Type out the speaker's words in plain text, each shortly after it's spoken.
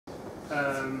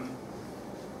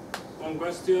one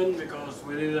question, because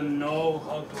we didn't know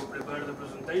how to prepare the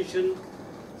presentation.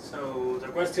 So the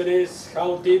question is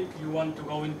how deep you want to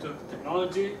go into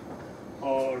technology,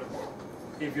 or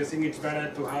if you think it's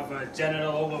better to have a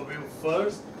general overview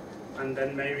first and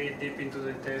then maybe deep into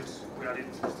the details we are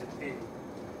interested in.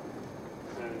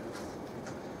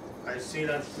 I see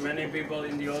that many people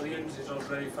in the audience is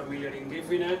already familiar in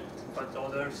GIFINet, but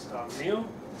others are new.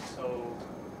 So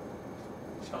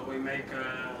shall we make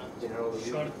a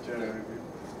short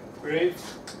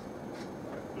brief?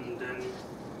 And then,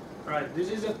 right, this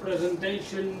is a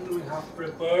presentation we have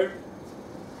prepared.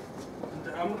 And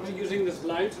I'm using the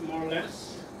slides more or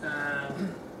less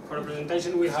for a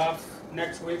presentation we have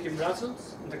next week in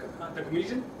Brussels at the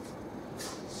Commission.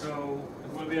 So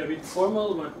it will be a bit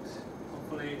formal, but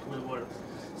hopefully it will work.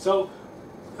 So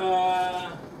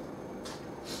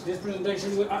this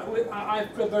presentation,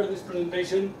 I've prepared this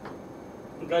presentation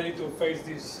ready to face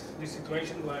this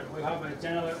situation where we have a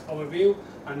general overview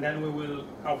and then we will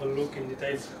have a look in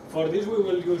details. For this we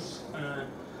will use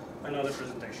another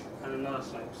presentation and another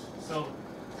slides. So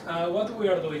what we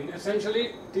are doing,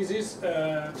 essentially this is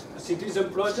a citizen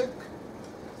project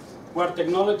where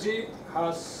technology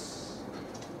has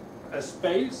a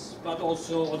space, but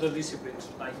also other disciplines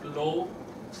like law,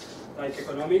 like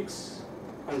economics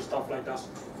and stuff like that.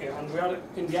 And we are,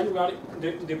 in the end, we are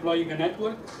deploying a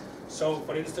network. So,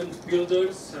 for instance,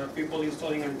 builders, people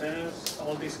installing antennas,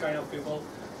 all these kind of people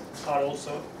are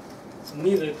also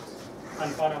needed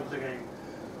and part of the game.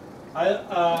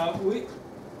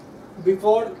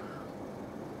 Before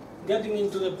getting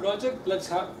into the project, let's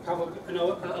have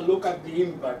a look at the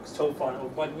impact so far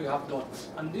of what we have done.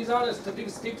 And these are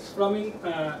statistics from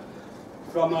a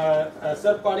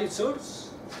third-party source.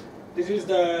 This is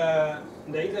the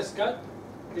IDESCAT.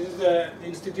 This is the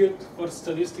Institute for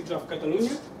Statistics of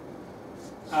Catalonia.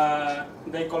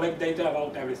 They collect data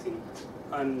about everything.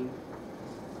 And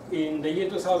in the year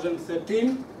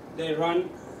 2013, they ran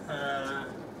a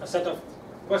set of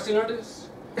questionnaires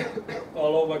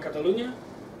all over Catalonia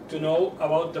to know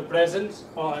about the presence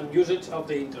and usage of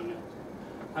the internet.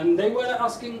 And they were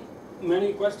asking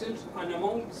many questions, and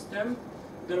amongst them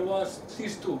there was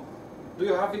these two. Do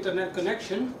you have internet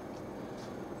connection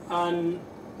and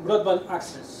broadband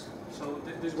access? So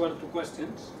these were two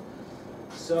questions.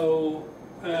 So,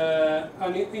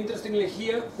 and interestingly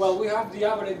here, well, we have the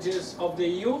averages of the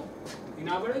EU in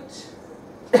average.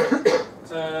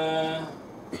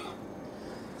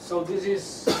 So this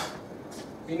is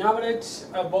in average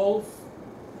above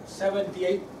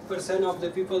 78% of the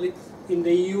people in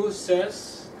the EU say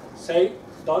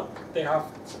that they have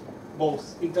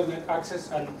both internet access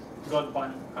and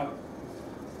broadband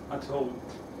at home.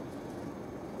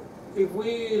 If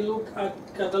we look at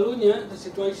Catalonia, the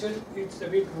situation is a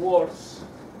bit worse,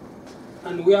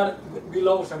 and we are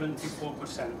below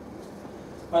 74%.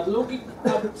 But looking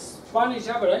at Spanish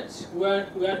average, we are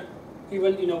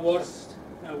even in a worse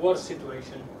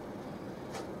situation.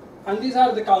 And these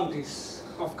are the counties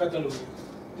of Catalonia.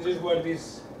 This is where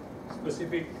this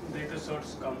specific data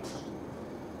source comes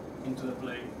into the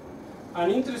play.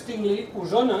 And interestingly,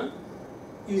 Osona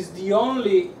is the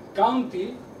only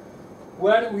county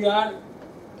where we are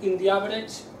in the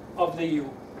average of the EU.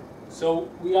 So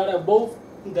we are above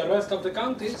the rest of the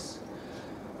counties.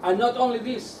 And not only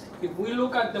this, if we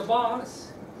look at the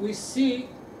bars, we see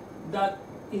that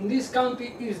in this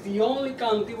county is the only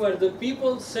county where the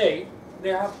people say they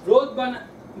have broadband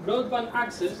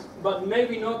access, but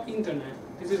maybe not internet.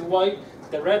 This is why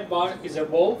the red bar is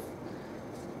above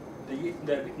the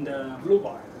blue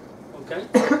bar. Okay?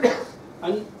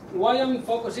 And why I'm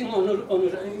focusing on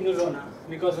Osona?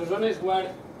 Because Osona is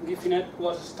where GIFINet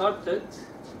was started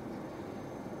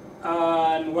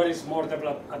and where it's more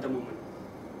developed at the moment.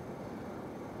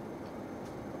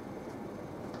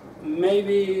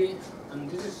 Maybe, and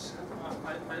this is,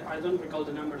 I don't recall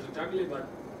the numbers exactly, but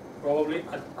probably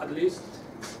at least,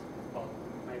 well,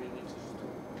 maybe it's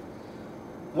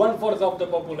 1/4 of the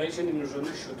population in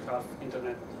Osona should have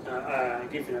internet,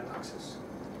 GIFINet access.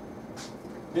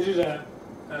 This is a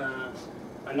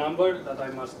number that I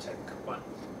must check, but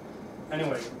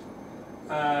anyway.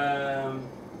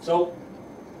 So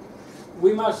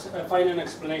we must find an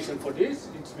explanation for this.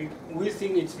 We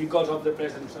think it's because of the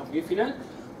presence of GIFINet.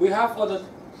 We have other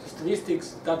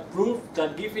statistics that prove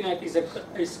that GIFINet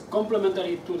is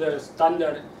complementary to the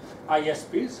standard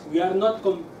ISPs. We are not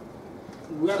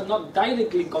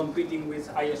directly competing with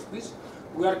ISPs.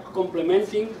 We are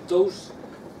complementing those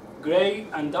gray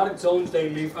and dark zones they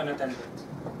leave unattended.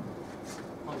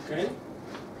 Okay.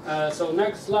 So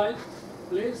next slide,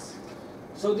 please.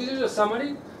 So this is a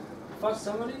summary, first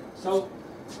summary. So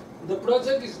the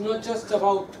project is not just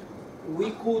about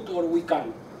we could or we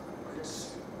can.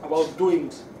 It's about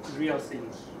doing real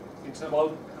things. It's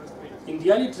about, in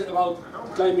the end, it's about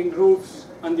climbing roofs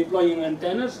and deploying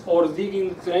antennas, or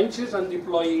digging trenches and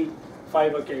deploying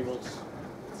fiber cables,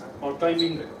 or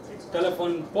climbing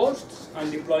telephone posts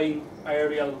and deploying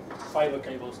aerial fiber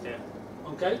cables there.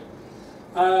 Okay?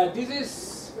 This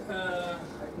is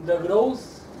the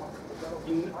growth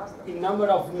in number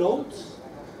of nodes.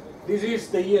 This is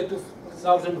the year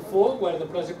 2004 where the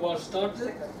project was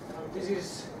started. This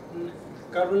is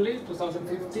currently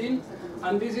 2015,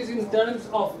 and this is in terms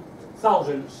of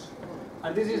thousands,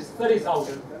 and this is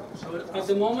 30,000. So at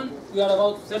the moment we are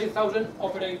about 30,000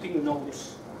 operating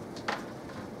nodes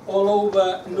all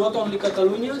over, not only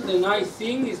Catalonia. The nice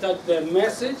thing is that the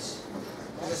message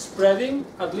is spreading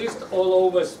at least all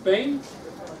over Spain,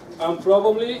 and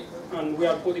probably, and we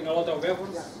are putting a lot of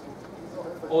efforts,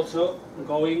 also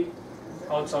going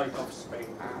outside of Spain.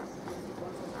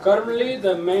 Currently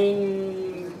the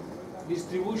main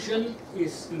distribution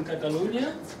is in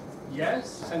Catalonia, yes,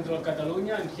 central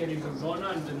Catalonia, and here in Barcelona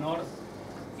and the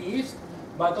northeast,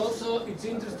 but also it's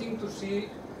interesting to see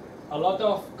a lot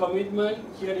of commitment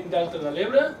here in Delta de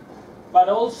l'Ebre, but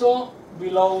also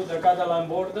below the Catalan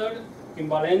border in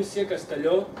Valencia,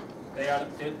 Castelló. They are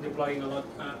deploying a lot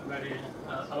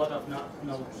of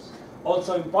nodes.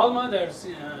 Also in Palma, there's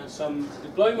some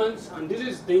deployments, and this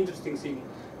is the interesting thing,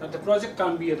 that the project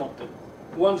can be adopted.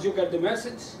 Once you get the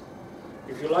message,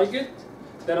 if you like it,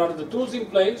 there are the tools in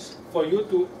place for you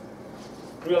to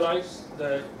realize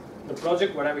the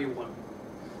project wherever you want.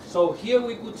 So here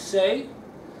we could say,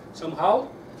 somehow,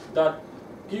 that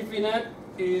GiveNet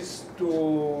is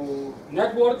to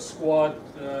networks what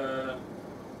the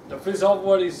free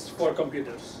software is for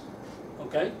computers.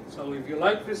 Okay, so if you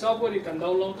like free software, you can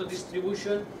download the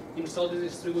distribution, install the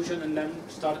distribution, and then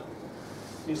start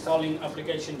installing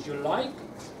applications you like.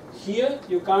 Here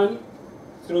you can,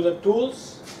 through the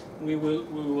tools we will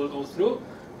go through,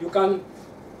 you can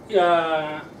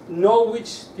know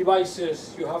which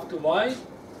devices you have to buy,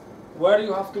 where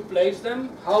you have to place them,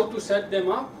 how to set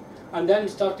them up, and then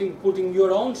starting putting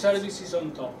your own services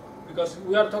on top. Because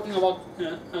we are talking about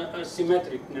a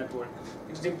symmetric network.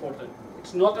 It's important.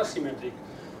 It's not asymmetric.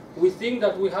 We think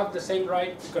that we have the same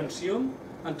right to consume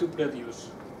and to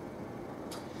produce.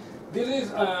 This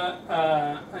is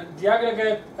the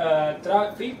aggregate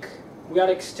traffic we are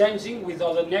exchanging with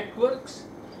other networks,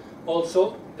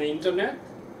 also the internet.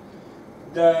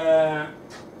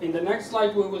 In the next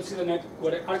slide we will see the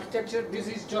network architecture. This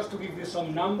is just to give you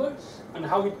some numbers and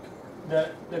how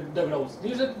the growth.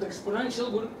 This is the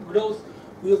exponential growth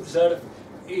we observe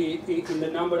in the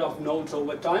number of nodes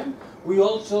over time. We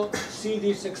also see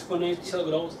this exponential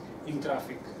growth in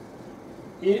traffic.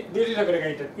 This is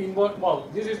aggregated. Well,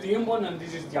 this is the inbound and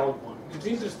this is the outbound. It's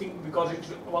interesting because it's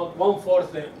about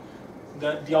 1/4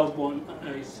 the outbound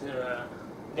is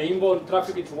the inbound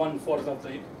traffic is 1/4 of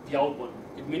the outbound.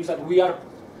 It means that we are,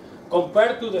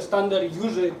 compared to the standard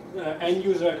end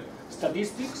user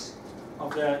statistics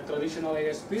of the traditional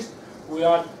ISPs, we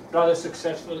are rather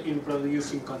successful in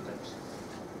producing content.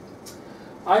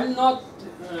 I'm not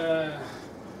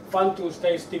fun to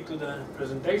stick to the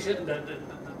presentation, the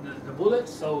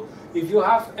bullets. So if you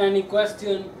have any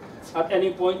question at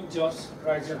any point, just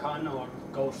raise your hand or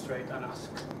go straight and ask.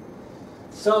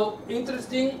 So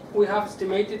interesting, we have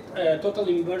estimated total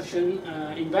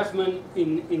investment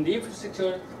in the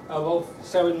infrastructure above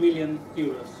 7 million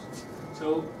euros.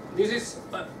 So this is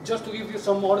just to give you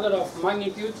some order of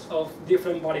magnitudes of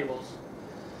different variables.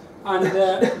 And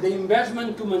the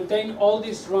investment to maintain all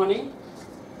this running,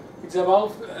 it's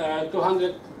about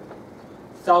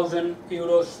 200,000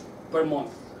 euros per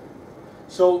month.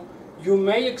 So you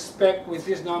may expect with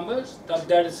these numbers that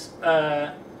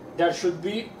there should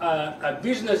be a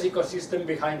business ecosystem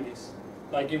behind this,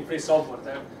 like in free software.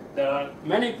 There are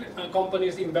many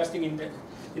companies investing in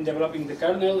developing the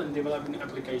kernel and developing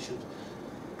applications.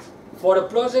 For a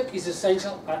project, it's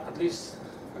essential, at least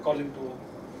according to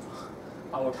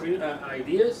our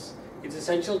ideas, it's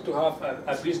essential to have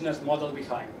a business model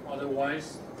behind.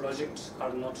 Otherwise, projects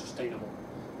are not sustainable.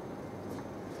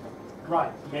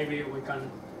 Right, maybe we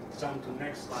can jump to the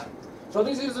next slide. So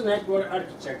this is the network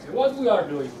architecture. What we are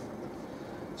doing.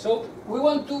 So we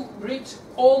want to reach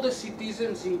all the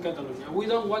citizens in Catalonia. We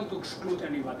don't want to exclude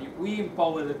anybody. We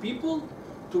empower the people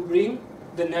to bring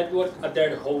the network at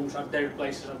their homes, at their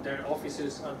places, at their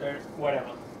offices, at their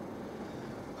wherever.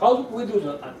 How do we do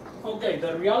that? Okay,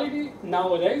 the reality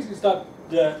nowadays is that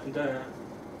the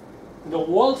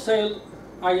wholesale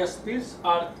ISPs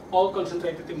are all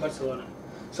concentrated in Barcelona.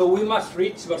 So we must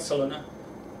reach Barcelona.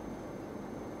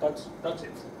 That's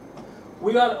it.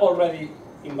 We are already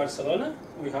in Barcelona.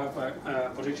 We have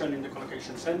a position in the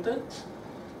collocation center.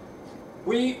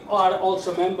 We are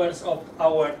also members of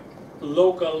our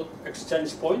local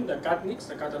exchange point, the CATNIX,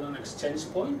 the Catalan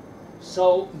Exchange Point.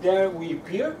 So there we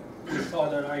peer with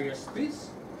other ISPs.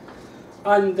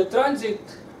 And the transit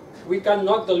we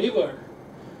cannot deliver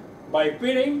by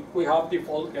peering. We have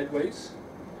default gateways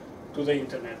to the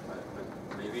internet. But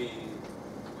maybe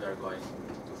we are going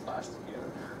too fast here.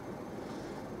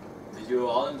 Do you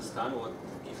all understand what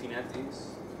Gifinet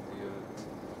is? Do you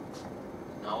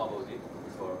know about it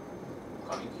before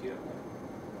coming here?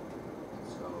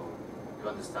 So you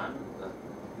understand that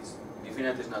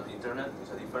Gifinet is not internet,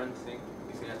 it's a different thing.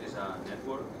 Gifinet is a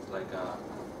network, it's like a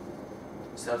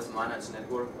self-managed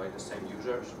network by the same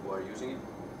users who are using it.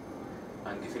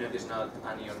 And Gifinet is not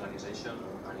any organization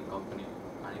or any company,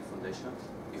 any foundation.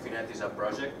 Gifinet is a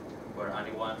project where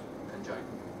anyone can join.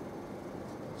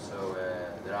 So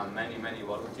there are many, many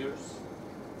volunteers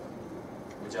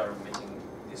which are making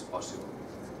this possible.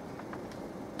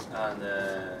 And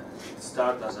it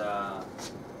started as a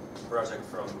project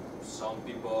from some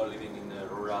people living in a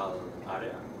rural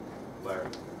area where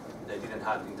they didn't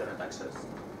have internet access.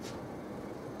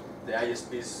 The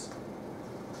ISPs,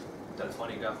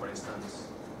 Telefonica for instance,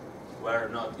 were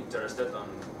not interested on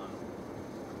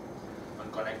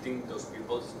connecting those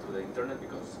people to the internet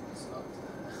because it's not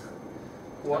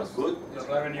good. The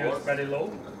revenue is very low.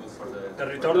 Not good for the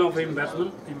return of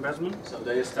investment. So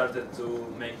they started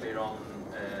to make their own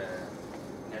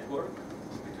network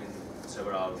between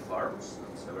several farms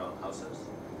and several houses,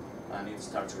 and it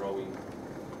starts growing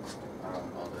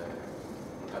around all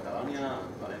the Catalonia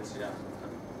and Valencia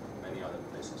and many other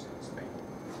places in Spain.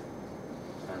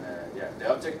 And yeah,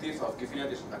 the objective of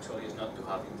Gifinet is actually not to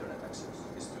have internet access.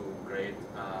 It's to create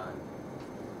a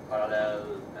parallel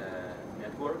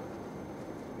network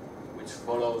which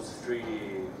follows three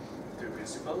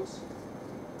principles,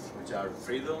 which are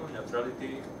freedom,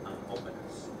 neutrality, and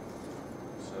openness.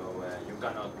 So you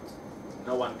cannot,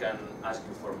 no one can ask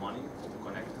you for money to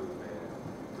connect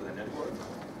to the network.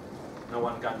 No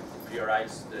one can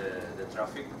prioritize the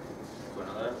traffic to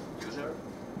another user.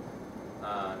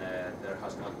 And there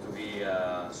has not to be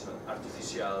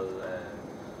artificial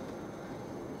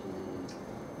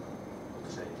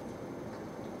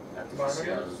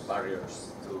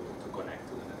barriers to connect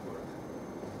to the network.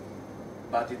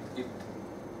 But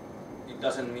it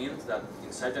doesn't mean that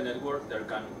inside the network there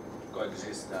can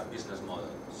coexist a business model.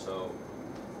 So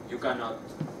you cannot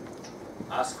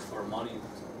ask for money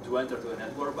to enter to the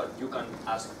network, but you can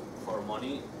ask for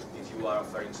money if you are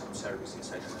offering some service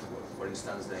inside the network. For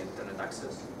instance, the internet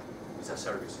access is a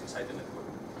service inside the network.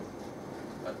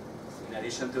 But in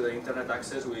addition to the internet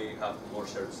access, we have more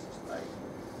services like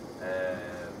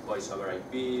voice over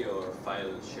IP or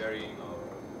file sharing or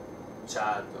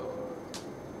chat or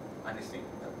anything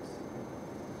that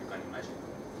you can imagine.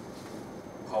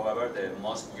 However, the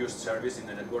most used service in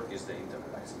the network is the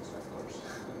internet access, of course.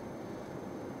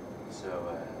 So,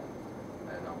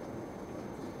 I don't know.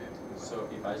 So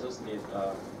if I just need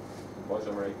voice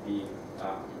over IP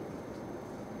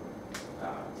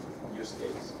use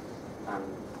case and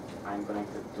I'm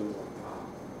connected to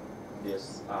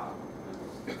this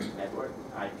network,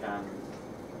 I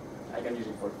can use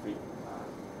it for free.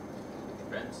 It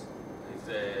depends. If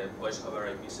the voice over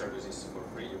IP service is for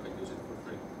free, you can use it for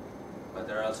free. But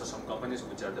there are also some companies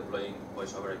which are deploying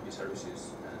voice over IP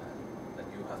services that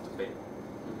you have to pay.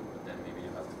 But then maybe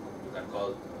you can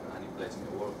call any place in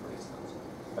the world, for instance.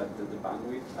 But the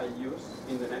bandwidth I use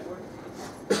in the network,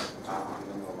 I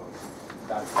don't know about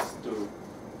that. That's to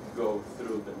go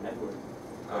through the network.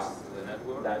 The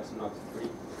network? That's not free.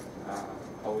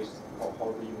 How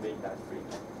do you make that free?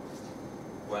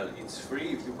 Well, it's free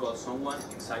if you call someone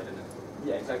inside the network.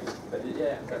 Yeah, exactly. But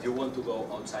yeah, if you want to go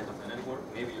outside of the network,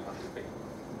 maybe you have to pay.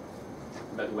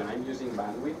 But when I'm using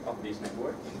bandwidth of this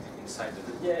network, inside the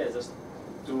network. yeah, just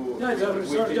to. Yeah, it's a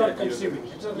resource you are consuming.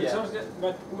 It's a resource,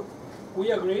 but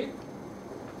we agree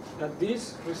that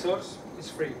this resource is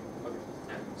free. Okay.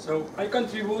 Yeah. So I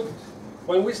contribute.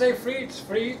 When we say free, it's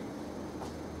free.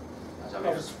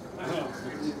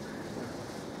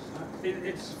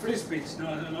 It's free speech,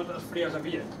 not as free as a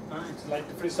beer. It's like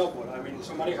the free software. I mean,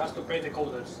 somebody has to pay the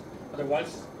coders.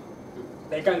 Otherwise,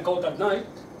 they can code at night,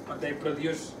 but they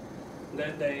produce,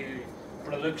 the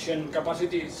production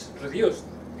capacity is reduced.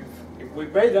 If we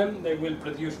pay them, they will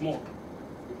produce more.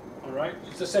 All right?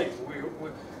 It's the same.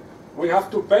 We have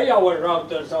to pay our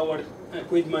routers, our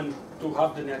equipment to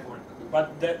have the network.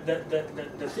 But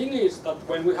the thing is that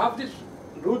when we have these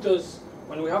routers,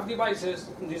 when we have these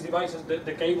devices,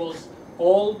 the cables,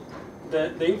 all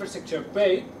the infrastructure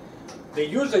paid, the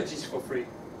usage is for free.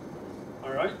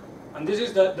 All right, and this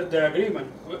is the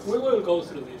agreement. We will go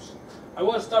through this. I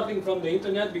was starting from the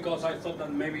internet because I thought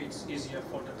that maybe it's easier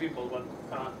for the people, but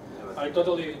I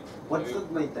totally. What's the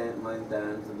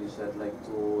maintenance that you said, like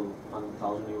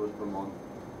 200,000 euros per month?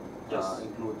 Yes.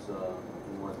 Includes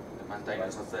what? The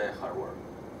maintenance of the hardware.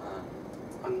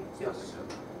 And yes,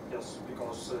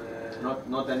 because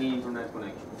Not any internet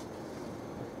connection.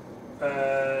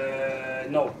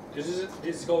 no,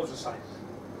 this goes aside.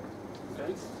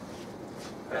 Okay.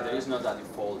 There is not a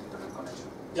default internet connection.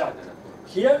 Yeah. inside the network.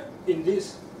 Here in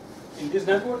this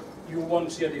network, you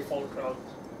won't see a default route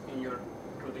in your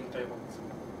routing table.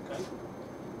 Okay.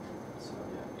 So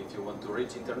yeah, if you want to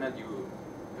reach internet, you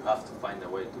have to find a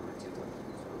way to reach internet.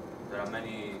 So there are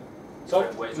many So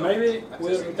different ways maybe of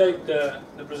we'll accessing take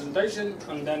internet. the presentation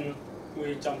and then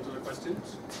we jump to the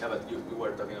questions. Yeah, but you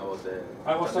were talking about the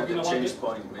I was talking about exchange the-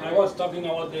 point. Maybe I was talking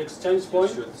about the exchange point.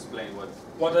 You should explain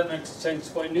What an exchange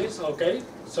point is, okay?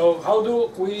 So how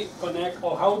do we connect,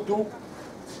 or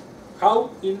how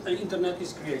internet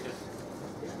is created?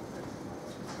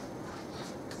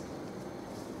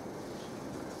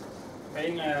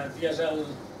 Paying a DSL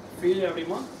fee every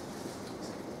month?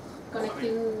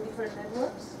 Connecting different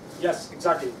networks? Yes,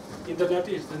 exactly. Internet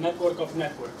is the network of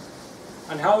networks.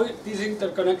 And how this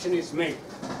interconnection is made,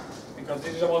 because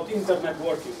this is about internet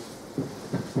working.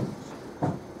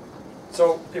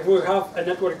 So if we have a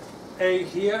network A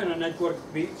here and a network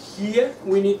B here,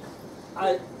 we need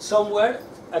somewhere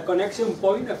a connection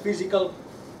point, a physical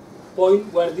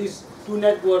point where these two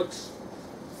networks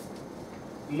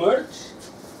merge,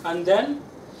 and then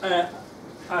a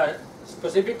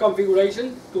specific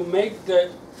configuration to make the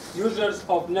users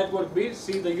of network B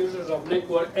see the users of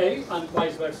network A and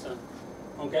vice versa.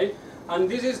 Okay, and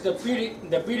this is the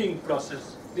peering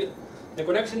process. The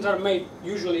connections are made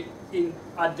usually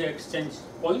at the exchange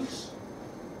points.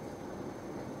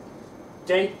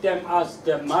 Take them as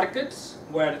the markets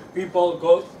where people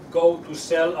go to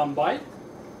sell and buy.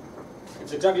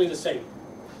 It's exactly the same.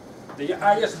 The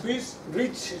ISPs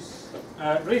reach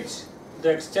the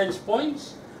exchange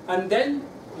points, and then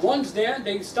once there,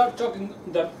 they start talking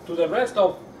to the rest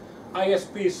of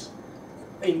ISPs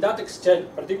in that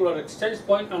particular exchange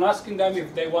point and asking them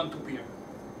if they want to peer.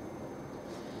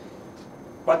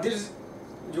 But this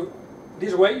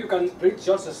way you can reach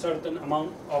just a certain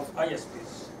amount of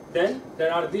ISPs. Then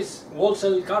there are these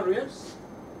wholesale carriers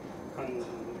and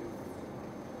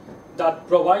that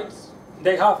provides,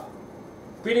 they have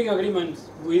peering agreements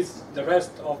with the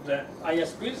rest of the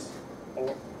ISPs,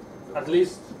 or at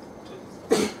least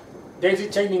daisy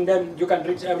chaining them, you can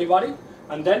reach everybody,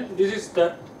 and then this is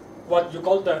what you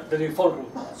call the default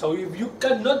route. So if you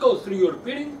cannot go through your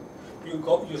peering,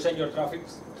 you send your traffic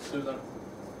through the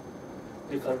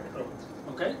default route.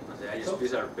 Okay? And the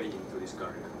ISPs are paying to this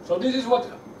carrier. So this is what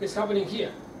is happening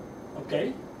here.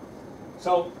 Okay?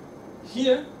 So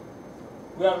here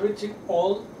we are reaching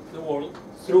all the world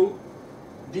through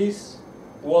these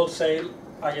wholesale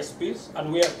ISPs,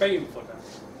 and we are paying for them.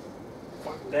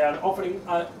 They are offering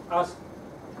us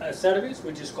a service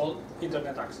which is called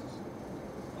internet access.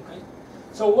 Okay?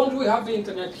 So once we have the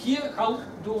internet here, how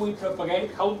do we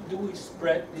propagate, how do we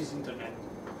spread this internet?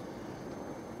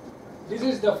 This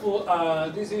is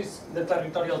the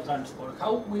territorial transport.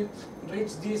 How we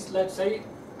reach these, let's say,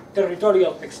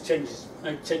 territorial exchange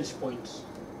points.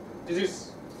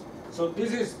 This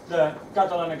is the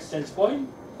Catalan exchange point,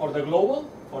 or the global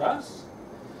for us.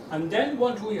 And then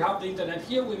once we have the internet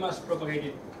here, we must propagate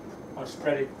it or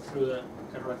spread it through the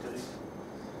territory.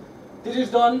 This is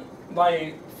done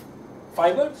by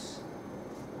fibers,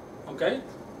 okay?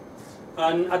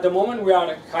 And at the moment we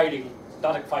are hiring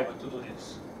direct fiber to do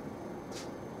this.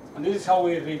 And this is how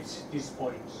we reach these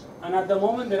points. And at the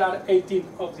moment there are 18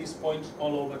 of these points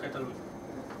all over Catalonia.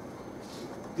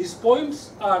 These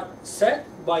points are set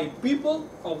by people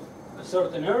of a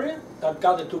certain area that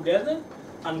gather together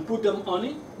and put them on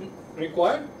it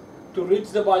required to reach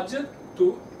the budget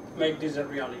to make this a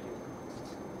reality.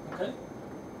 Okay?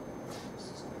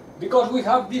 Because we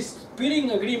have this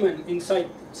peering agreement inside,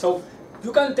 so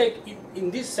you can take, in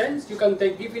this sense, you can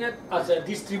take Gifinet as a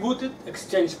distributed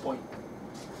exchange point.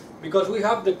 Because we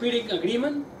have the peering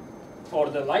agreement, or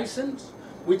the license,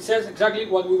 which says exactly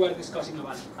what we were discussing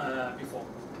about before.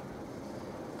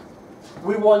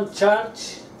 We won't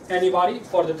charge anybody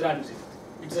for the transit.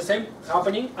 It's the same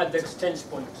happening at the exchange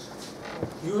points.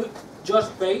 You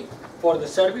just pay for the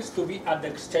service to be at the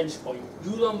exchange point.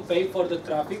 You don't pay for the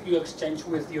traffic you exchange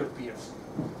with your peers.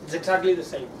 It's exactly the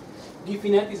same.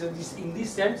 Gifinet is, in this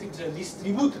sense, it's a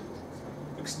distributed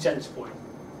exchange point.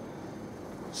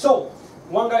 So,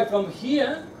 one guy from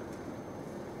here,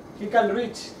 he can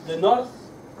reach the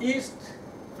northeast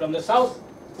from the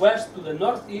southwest to the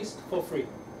northeast for free.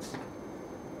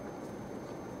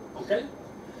 Okay,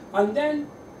 and then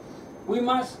we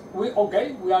are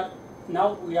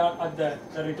at the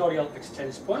territorial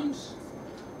exchange points.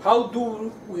 How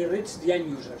do we reach the end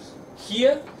users?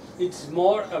 Here, it's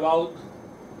more about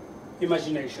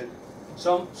imagination.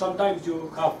 Sometimes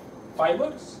you have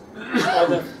fibers,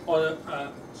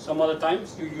 some other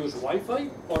times you use Wi-Fi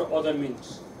or other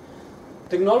means.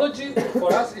 Technology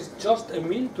for us is just a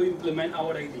means to implement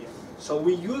our idea. So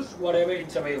we use whatever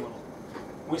is available.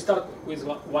 We start with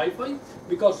Wi-Fi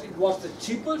because it was the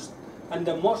cheapest and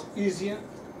the most easier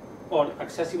or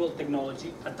accessible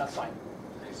technology at that time.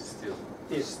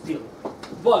 Is still.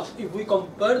 But if we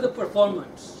compare the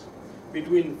performance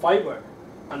between fiber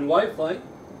and Wi-Fi,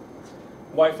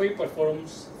 Wi-Fi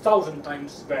performs 1,000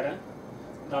 times better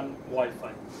than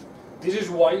Wi-Fi. This is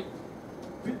why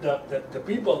the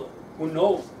people who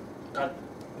know that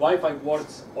Wi-Fi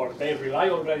works or they rely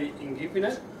already in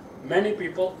Ethernet, many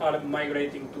people are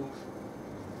migrating to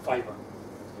fiber.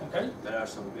 Okay? There are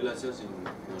some villages in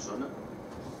Osona,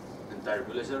 entire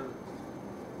villages,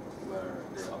 where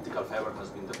the optical fiber has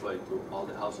been deployed to all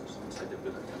the houses inside the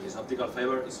village. And this optical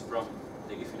fiber is from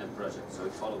the Ethernet project, so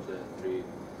it follows the 3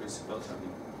 principles and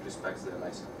it respects the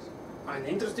license. And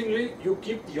interestingly, you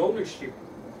keep the ownership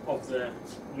of the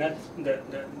net,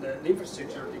 the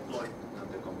infrastructure deployed.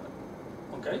 Not the company.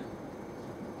 Okay?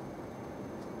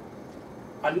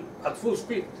 And at full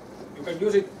speed. You can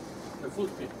use it at full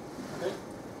speed. Okay?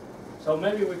 So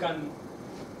maybe we can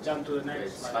jump to the next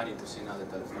It's slide. funny to see now the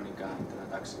Telefonica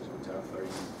internet access, which are offering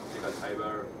optical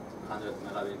fiber, 100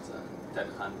 megabits and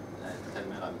 10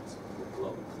 megabits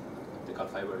below. Optical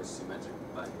fiber is symmetric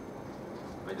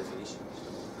by definition.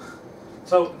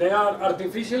 So they are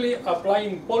artificially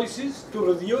applying policies to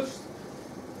reduce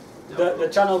the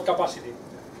channel capacity.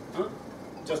 Huh?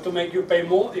 Just to make you pay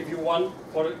more if you want,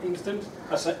 for instance,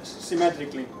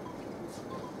 symmetrically.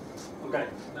 Okay,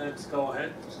 let's go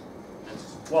ahead.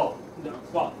 Well,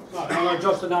 no,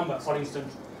 just a number, for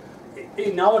instance.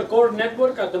 In our core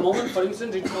network at the moment, for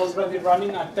instance, it's already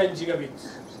running at 10 gigabits.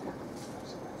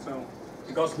 So,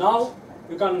 because now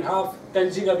you can have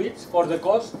 10 gigabits for the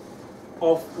cost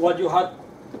of what you had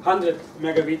 100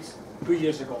 megabits 2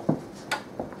 years ago.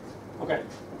 Okay.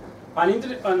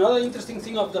 Another interesting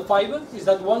thing of the fiber is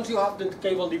that once you have the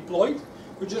cable deployed,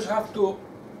 you just have to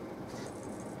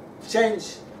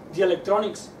change the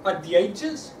electronics at the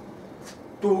edges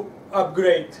to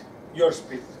upgrade your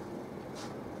speed.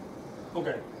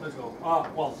 Okay, let's go.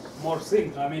 Well, more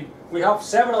things. I mean, we have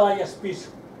several ISPs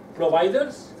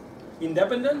providers,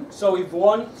 independent, so if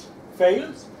one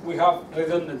fails, we have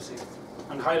redundancy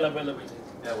and high availability.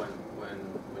 Yeah,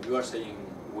 when you are saying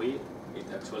we, it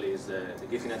actually is the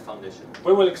Ethernet Foundation.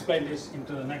 We will explain this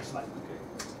into the next slide.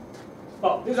 Okay.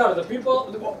 Well, these are the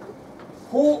people.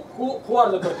 Who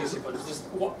are the participants?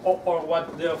 Or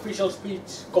what the official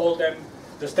speech called them,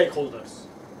 the stakeholders.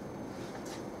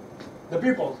 The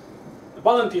people, the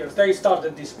volunteers, they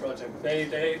started this project.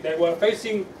 They were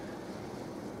facing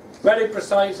very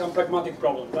precise and pragmatic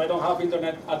problems. I don't have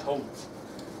internet at home.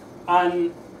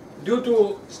 And due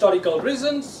to historical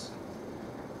reasons,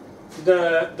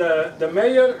 the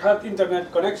mayor had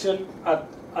internet connection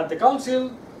at the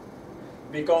council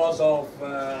because of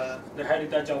the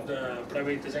heritage of the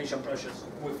privatization process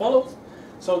we followed.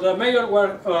 So the mayor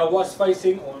was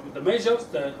facing, or the measures,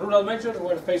 the rural measures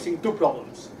were facing 2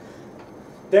 problems.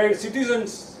 Their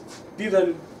citizens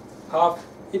didn't have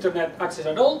internet access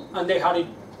at all, and they had it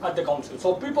at the council.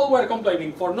 So people were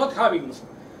complaining for not having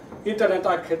internet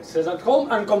access at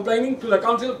home and complaining to the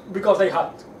council because they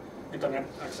had internet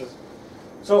access.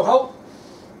 So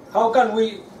how can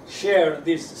we share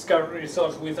this scarce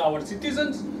resource with our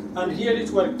citizens? And here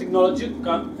is where technology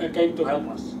came to help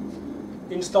us.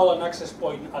 Install an access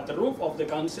point at the roof of the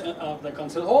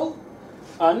council hall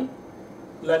and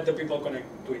let the people connect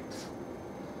to it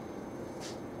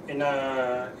in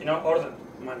an ordered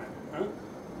manner. Huh?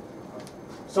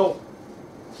 So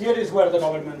here is where the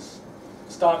governments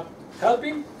start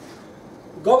helping.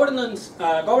 Governments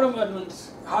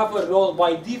have a role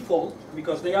by default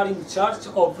because they are in charge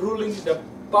of ruling the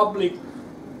public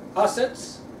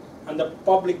assets and the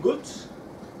public goods.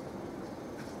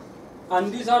 And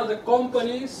these are the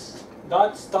companies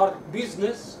that start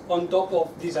business on top of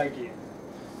this idea.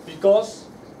 Because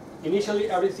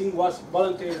initially everything was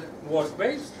voluntary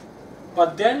work-based,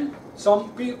 but then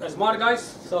some smart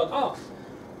guys thought,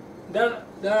 there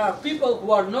are people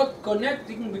who are not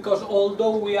connecting because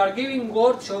although we are giving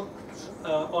workshops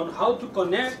on how to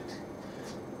connect,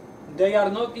 they are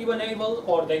not even able,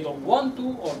 or they don't want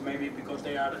to, or maybe because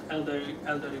they are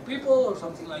elderly people or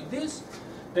something like this,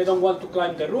 they don't want to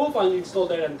climb the roof and install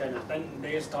their antenna. Then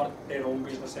they start their own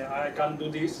business. Say, I can't do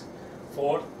this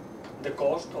for the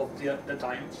cost of the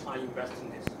time I invest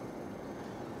in this.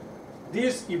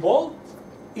 This evolved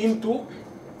into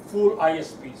full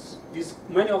ISPs.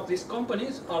 Many of these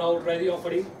companies are already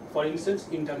offering, for instance,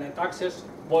 internet access,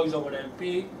 voice over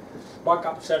IP,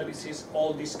 backup services,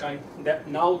 all this kind. That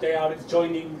now they are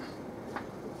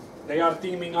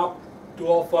teaming up to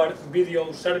offer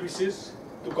video services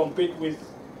to compete with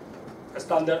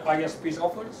standard ISPs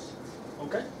offers.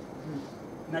 Okay?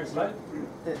 Next slide.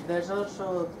 There's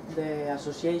also the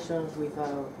associations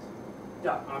without...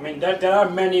 Yeah, I mean, there are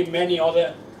many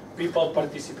other people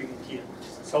participating here.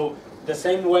 So the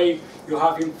same way you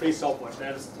have in free software,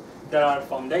 there are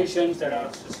foundations, there are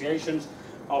associations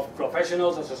of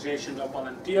professionals, associations of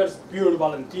volunteers,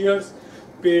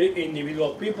 peer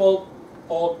individual people,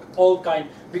 all kind.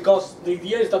 Because the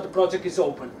idea is that the project is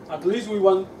open. At least we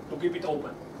want to keep it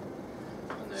open.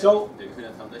 So the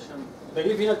Gifinet Foundation? The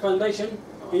Gifinet Foundation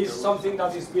is something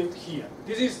that is built here.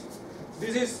 This is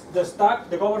the stack,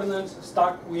 the governance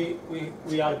stack we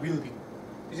are building.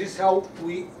 This is how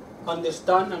we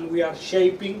understand and we are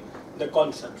shaping the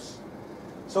concepts.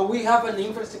 So we have an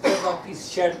infrastructure that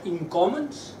is shared in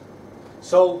commons.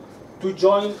 So to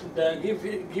join the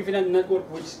Gifinet network,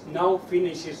 which now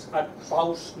finishes at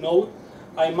Pau's node,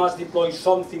 I must deploy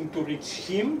something to reach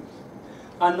him,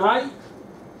 and I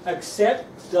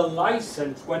accept the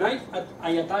license. When I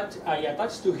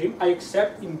attach to him, I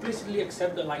implicitly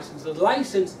accept the license. The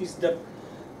license is the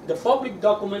public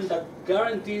document that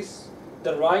guarantees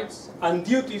the rights and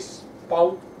duties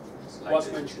Pau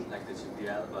was mentioned. Like the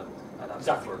GPL, but adapted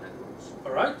Exactly. for networks.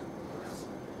 All right.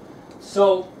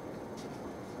 So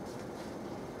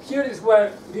here is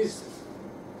where this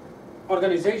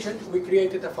organization, we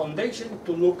created a foundation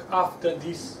to look after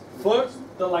this. First,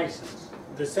 the license.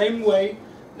 The same way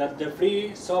that the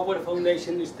Free Software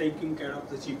Foundation is taking care of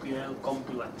the GPL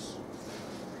compliance.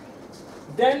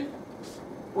 Then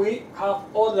we have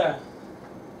other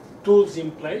tools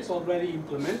in place already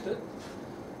implemented,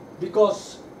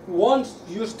 because once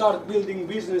you start building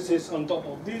businesses on top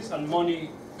of this and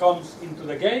money comes into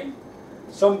the game,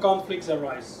 some conflicts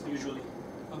arise usually.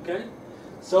 Okay?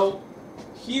 So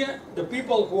here the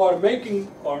people who are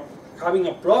making or having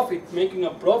a profit,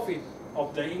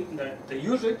 of the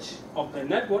usage of the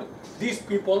network, these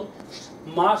people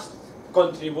must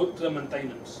contribute to the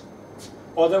maintenance.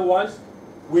 Otherwise,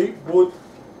 we would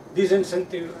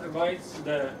disincentivize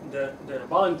the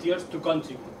volunteers to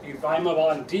contribute. If I'm a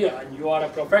volunteer and you are a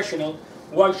professional,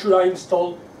 why should I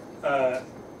install a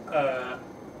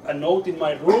note in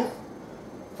my roof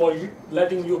for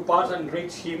letting you pass and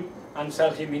reach him and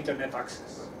sell him internet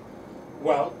access?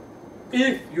 Well,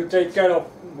 if you take care of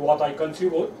what I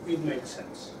contribute, it makes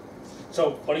sense.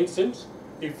 So, for instance,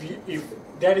 if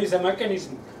there is a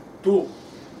mechanism to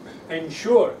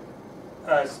ensure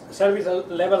a service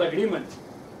level agreement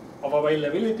of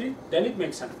availability, then it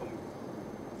makes sense for me.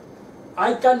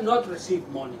 I cannot receive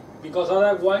money, because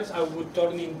otherwise I would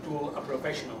turn into a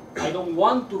professional. I don't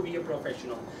want to be a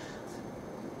professional.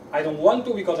 I don't want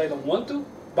to because I don't want to,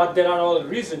 but there are other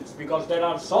reasons, because there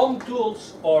are some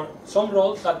tools or some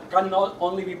roles that cannot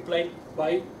only be played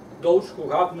by those who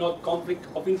have not conflict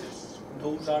of interest.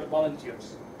 Those are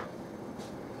volunteers.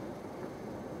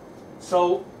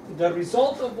 So the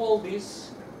result of all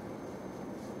these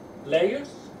layers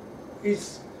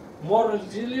is more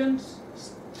resilience,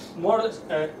 more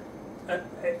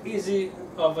easy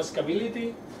of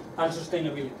scalability and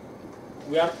sustainability.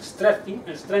 We are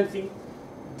strengthening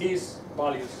these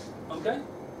values. Okay.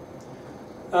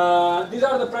 These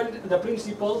are the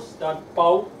principles that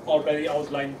Pau already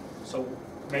outlined, so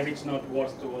maybe it's not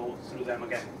worth to go through them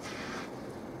again.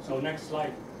 So next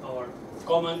slide, or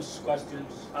comments,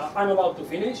 questions. I'm about to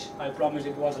finish. I promise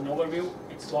it was an overview.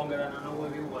 It's longer than an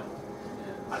overview, but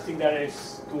I think there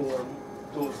is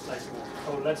two slides more.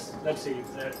 So let's see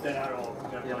if there are all.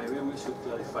 Yeah, maybe we should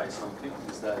clarify something.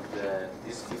 Is that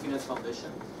this Gifinet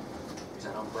Foundation is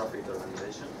a non-profit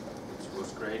organization which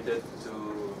was created to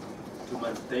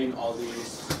maintain all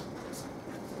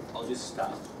this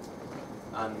stuff.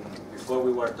 And before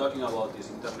we were talking about this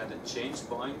internet exchange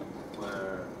point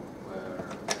where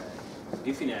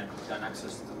Gifinet can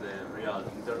access to the real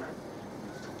internet,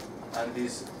 and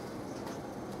this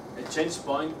exchange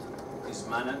point is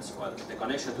managed, well, the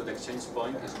connection to the exchange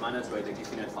point is managed by the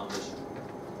Gifinet Foundation.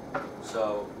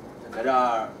 So there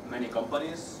are many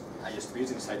companies,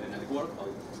 ISPs inside the network, for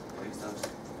instance,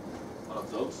 all of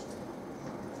those.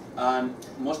 And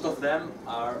most of them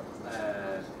are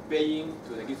paying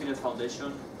to the Gifinet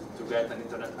Foundation to get an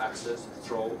internet access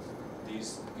through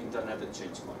this internet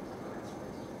exchange point.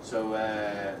 So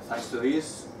thanks to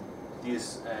this,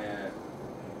 these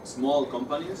small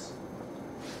companies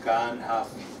can have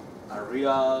a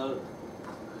real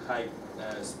high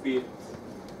speed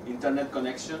internet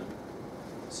connection,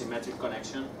 symmetric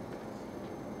connection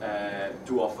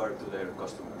to offer to their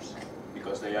customers,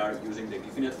 because they are using the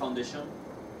Gifinet Foundation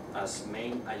as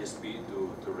main ISP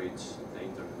to reach the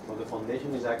internet. So the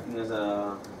foundation is acting as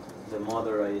the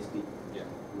mother ISP. Yeah.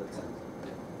 In that sense.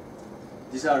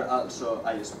 These are also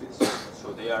ISPs,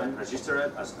 so they are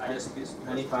registered as ISPs.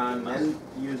 And if an end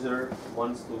user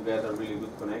wants to get a really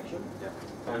good connection,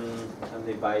 Yeah. and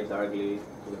they buy directly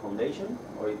to the foundation,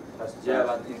 or it has to. Yeah,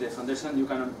 but in the foundation you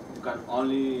can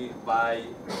only buy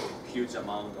huge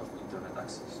amount of internet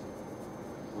access.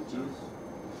 Which is?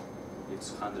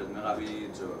 It's 100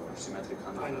 megabits or symmetric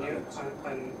 100 megabits.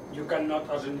 And you cannot,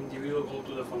 as an individual, go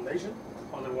to the foundation.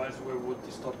 Otherwise, we would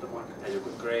distort the market. And you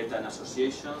could create an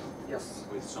association Yes.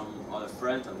 with some other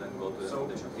friend and then go to the So,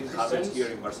 foundation. in It this happens sense- here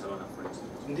in Barcelona, for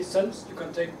instance. In this sense, you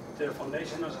can take the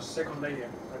foundation as a second layer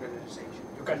organization.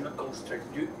 You cannot go straight.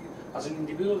 As an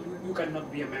individual, you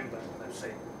cannot be a member, let's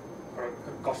say, or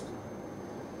a customer,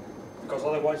 because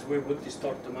otherwise we would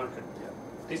distort the market. Yeah.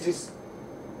 This is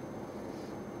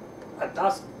a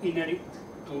task inherent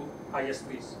to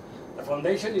ISPs. The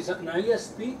foundation is an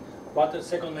ISP, but a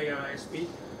second layer ISP,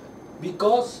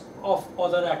 because of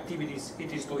other activities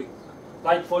it is doing.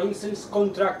 Like, for instance,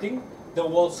 contracting the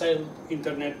wholesale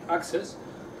internet access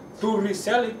to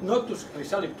resell it, not to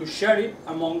resell it, to share it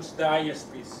amongst the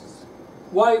ISPs.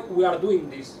 Why we are doing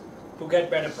this? To get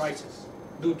better prices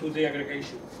due to the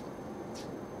aggregation.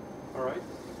 All right?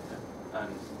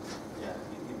 And yeah,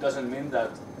 it doesn't mean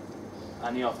that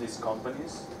any of these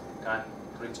companies can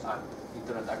reach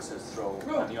internet access through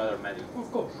No. any other medium.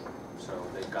 Of course. So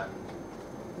they can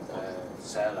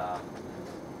sell a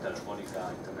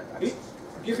Telefonica internet access.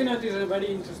 Gifinet is a very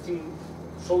interesting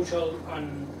social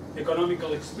and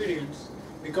economical experience,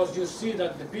 because you see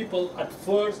that the people at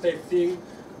first they think,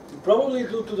 probably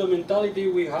due to the mentality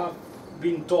we have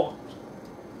been taught,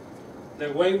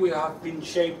 the way we have been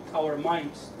shaped our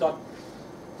minds, that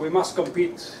we must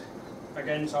compete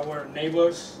against our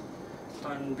neighbors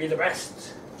and be the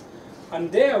best.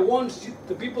 And there, once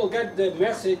the people get the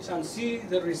message and see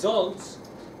the results,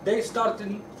 they start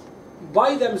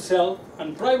by themselves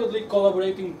and privately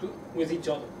collaborating with each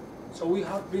other. So we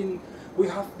have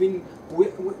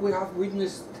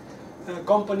witnessed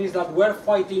companies that were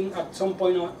fighting at some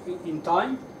point in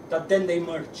time, that then they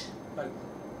merge. Like,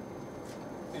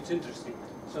 it's interesting.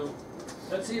 So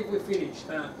let's see if we finish.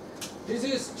 This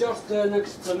is just an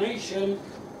explanation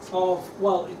of,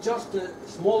 well, it's just a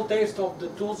small taste of the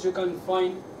tools you can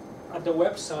find at the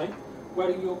website, where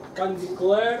you can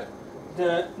declare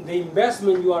the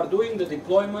investment you are doing, the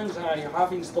deployments. I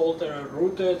have installed a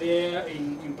router there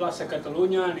in Plaza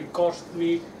Catalunya, and it cost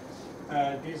me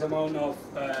this amount of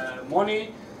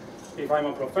money if I'm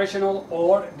a professional,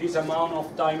 or this amount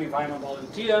of time if I'm a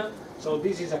volunteer. So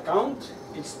this is a count,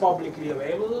 it's publicly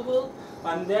available,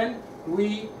 and then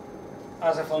we,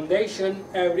 as a foundation,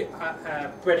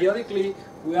 periodically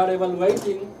we are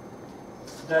evaluating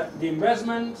the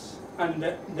investments and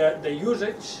the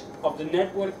usage of the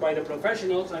network by the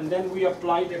professionals, and then we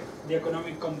apply the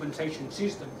economic compensation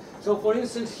system. So for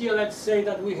instance, here let's say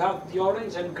that we have the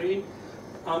orange and green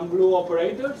and blue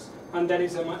operators, and there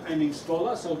is an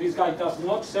installer. So this guy does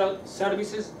not sell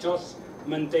services, just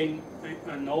maintain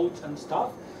nodes and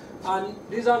stuff. And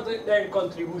these are their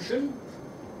contribution,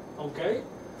 okay?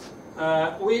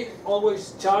 We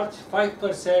always charge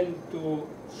 5% to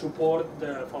support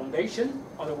the foundation,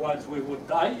 otherwise we would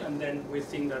die, and then we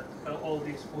think that all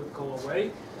this would go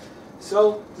away.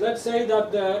 So let's say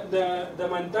that the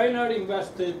maintainer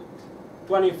invested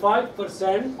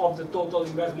 25% of the total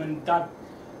investment that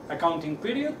accounting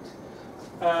period.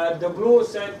 The blue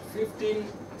said 15,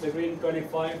 the green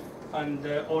 25, and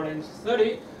the orange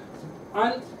 30.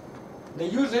 And the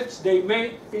usage they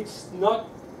made, it's not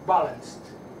balanced.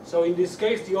 So in this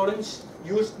case, the orange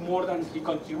used more than he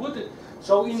contributed.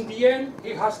 So in the end,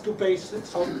 he has to pay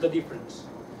the difference.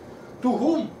 To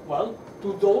whom? Well,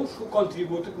 to those who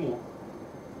contributed more.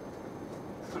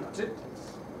 And that's it.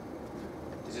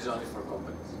 This is only for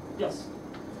companies. Yes.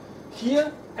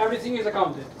 Here, everything is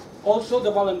accounted. Also,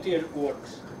 the volunteer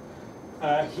works.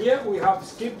 Here, we have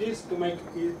skipped this to make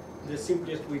it the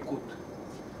simplest we could.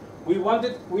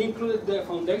 We included the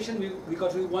foundation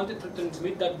because we wanted to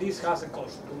transmit that this has a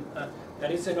cost.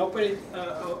 There is an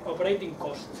operating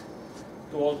cost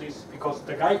to all this, because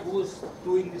the guy who's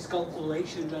doing these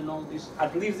calculations and all this,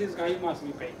 at least this guy must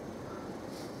be paid.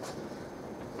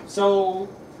 So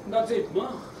that's it,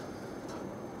 no?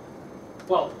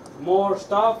 Well, more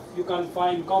stuff. You can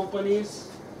find companies.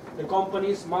 The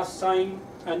companies must sign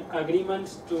an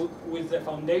agreements with the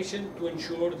foundation to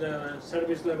ensure the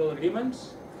service level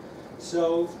agreements.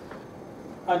 So,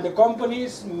 and the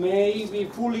companies may be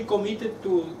fully committed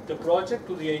to the project,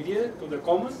 to the idea, to the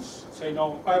commons. Say,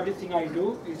 no, everything I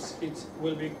do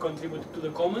will be contributed to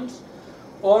the commons,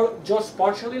 or just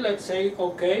partially. Let's say,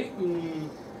 okay.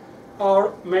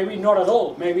 Or maybe not at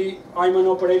all. Maybe I'm an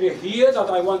operator here that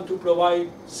I want to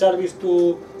provide service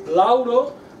to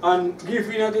Lauro, and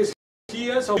Gifinet is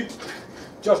here, so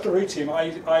just to reach him,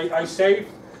 I save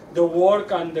the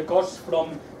work and the cost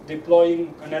from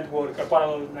deploying a network, a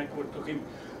parallel network to him.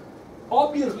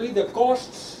 Obviously, the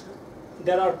costs,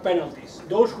 there are penalties.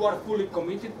 Those who are fully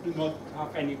committed do not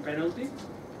have any penalty.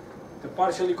 The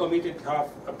partially committed have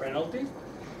a penalty.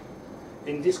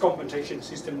 In this compensation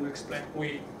system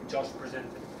we just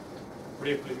presented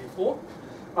briefly before,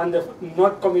 and the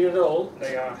not committed at all,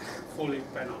 they are fully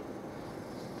penal.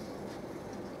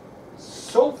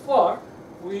 So far,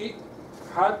 we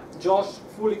had just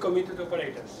fully committed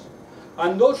operators,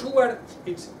 and those who were,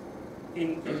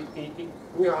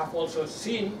 we have also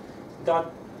seen that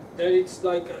there is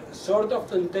like a sort of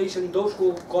temptation. Those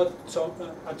who got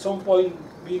at some point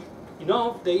big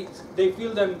enough, they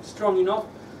feel them strong enough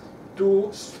to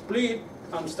split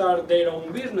and start their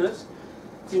own business.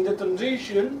 In the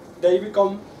transition, they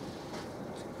become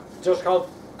just half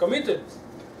committed.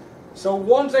 So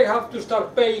once they have to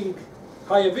start paying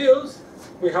higher bills,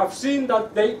 we have seen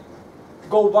that they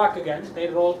go back again. They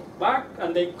roll back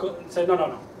and they say,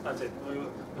 no, that's it,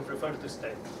 we prefer to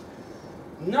stay.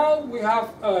 Now we have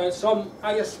some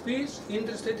ISPs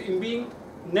interested in being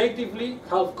natively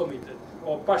half committed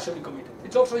or partially committed.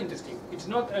 It's also interesting. It's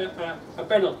not a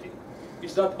penalty.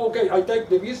 It's that, okay, I take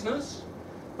the business,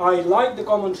 I like the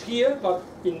commons here, but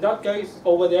in that case,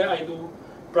 over there I do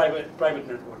private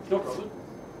networks, no problem.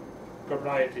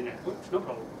 Proprietary networks, no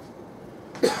problem.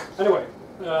 Anyway,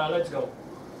 let's go.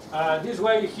 This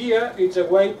way here, it's a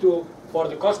way for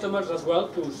the customers as well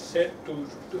to set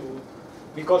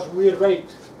because we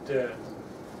rate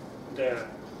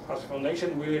as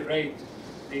foundation, we rate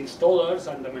the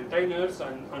installers and the maintainers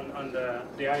and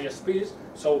the ISPs.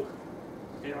 So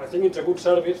I think it's a good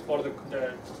service for the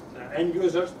end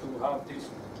users to have this.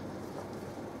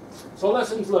 So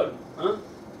lessons learned. Huh?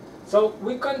 So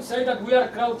we can say that we are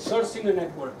crowdsourcing a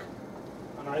network.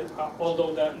 And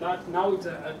although now it's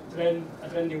a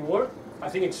trendy word, I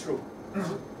think it's true.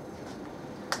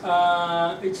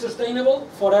 It's sustainable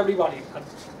for everybody.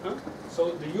 Huh?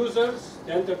 So the users,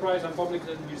 the enterprise and public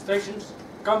administrations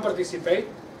can participate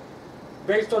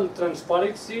based on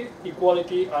transparency,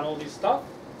 equality and all this stuff.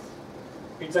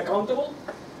 It's accountable.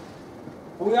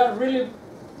 We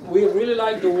really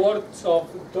like the words of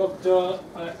Dr.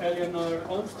 Eleanor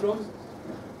Armstrong.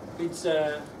 It's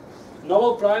a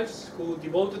Nobel Prize who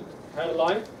devoted her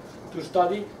life to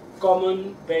study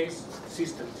common-based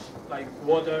systems like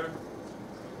water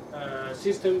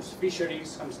systems,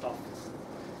 fisheries, and stuff.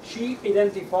 She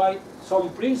identified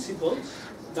some principles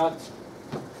that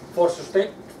for sustain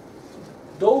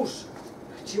those.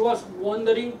 She was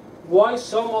wondering why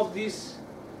some of these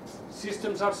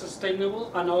systems are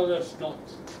sustainable and others not.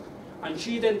 And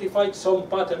she identified some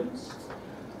patterns.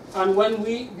 And when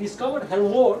we discovered her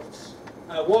works,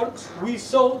 we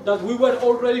saw that we were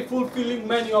already fulfilling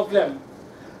many of them.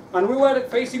 And we were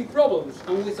facing problems.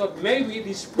 And we thought maybe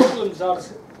these problems are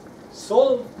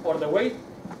solved, or the way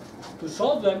to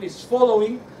solve them is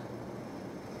following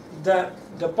the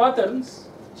patterns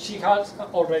she has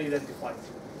already identified.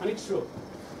 And it's true.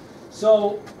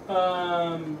 So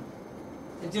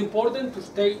it's important to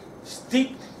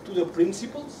stick to the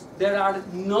principles. There are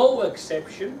no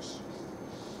exceptions,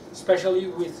 especially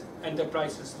with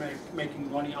enterprises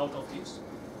making money out of this.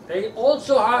 They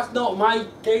also have, no, my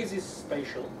case is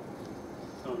special.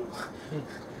 No.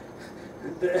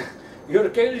 Your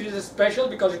case is special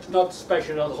because it's not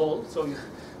special at all, so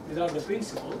these are the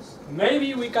principles.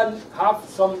 Maybe we can have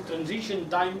some transition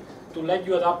time to let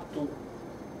you adapt to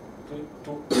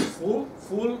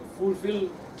fulfill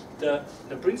the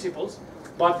principles,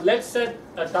 but let's set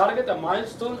a target, a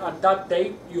milestone. At that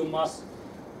date you must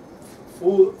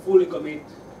fully commit,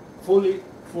 fully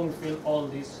fulfill all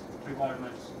these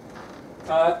requirements.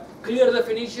 Clear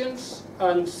definitions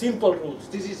and simple rules.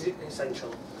 This is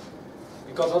essential,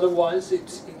 because otherwise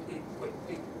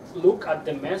look at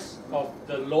the mess of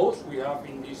the laws we have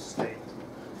in this state.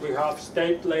 We have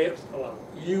state layers. Well,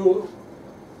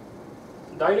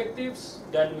 directives,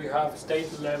 then we have state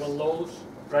level laws,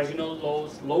 regional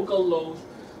laws, local laws,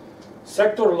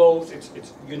 sector laws.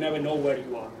 It's you never know where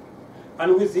you are.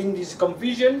 And within this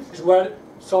confusion is where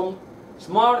some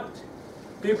smart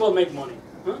people make money.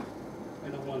 Huh? I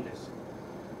don't want this.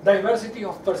 Diversity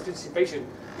of participation.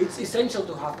 It's essential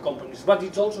to have companies, but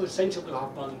it's also essential to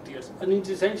have volunteers, and it's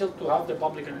essential to have the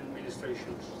public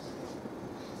administrations.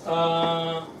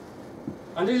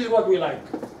 And this is what we like,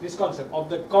 this concept of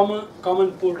the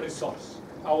common pool resource.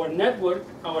 Our network,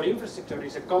 our infrastructure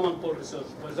is a common pool resource,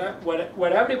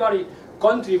 where everybody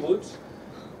contributes,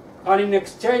 and in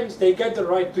exchange they get the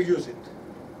right to use it.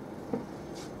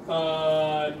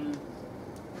 I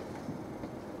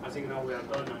think now we are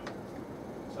done.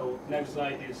 So next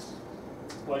slide is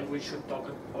when we should talk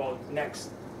about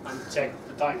next and check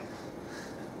the time.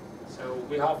 So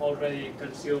we have already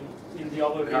consumed in the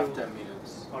overview. We have 10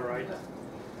 minutes. All right. Yeah.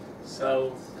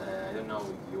 So I don't know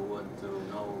if you want to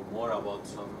know more about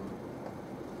some.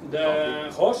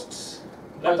 the hosts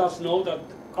let us know that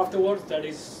afterwards there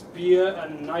is beer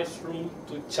and nice room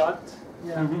to chat.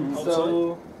 Yeah. outside.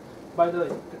 So, by the way,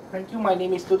 thank you. My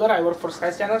name is Tudor. I work for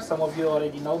Skyscanner. Some of you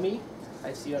already know me.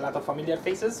 I see a lot of familiar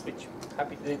faces, which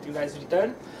happy that you guys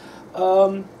return.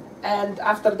 And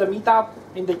after the meetup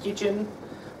in the kitchen,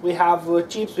 we have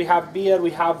chips, we have beer,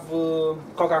 we have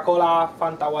Coca-Cola,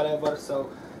 Fanta, whatever. So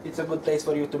it's a good place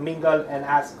for you to mingle and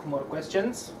ask more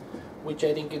questions, which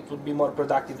I think it would be more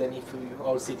productive than if we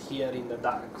all sit here in the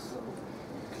dark. So.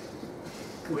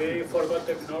 We forgot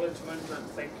the acknowledgement and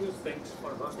thank you. Thanks for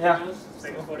hosting Yeah. us.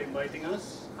 Thanks for inviting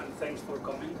us, and thanks for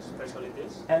coming, especially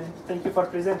this. And thank you for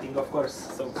presenting, of course.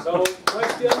 So Questions? No.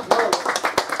 Questions?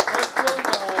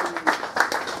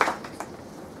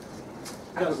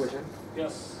 I have a question.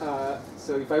 Yes.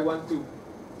 So if I want to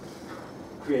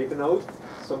create a node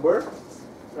somewhere,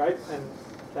 right, and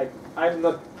like I'm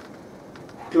not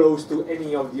close to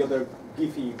any of the other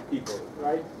Giphy people,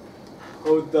 right?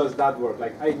 How does that work?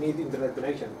 Like I need internet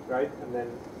connection, right? And then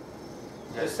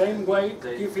The same way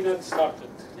Gifinet started.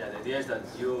 Yeah, the idea is that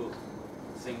you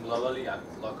think globally, act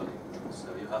locally. So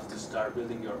you have to start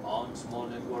building your own small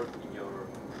network in your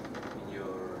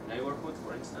neighborhood,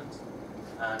 for instance,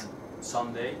 and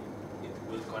someday it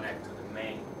will connect to the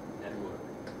main network.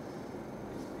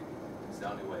 It's the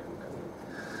only way we can do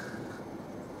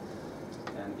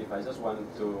it. And if I just want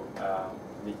to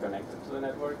be connected to the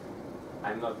network,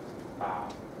 I'm not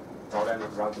probably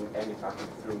not routing any traffic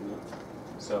through me.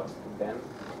 So then,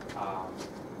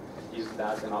 is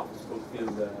that enough to fulfill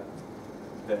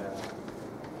the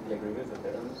agreement, the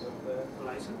terms of the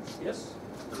License? Yes.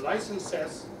 The license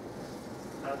says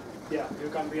that you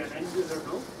can be an end user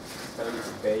node. I don't need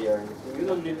to pay or anything? You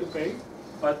don't need to pay,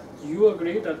 but you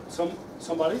agree that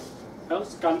somebody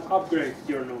else can upgrade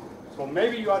your node. So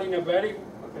maybe you are in a very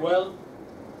well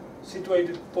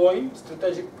situated point,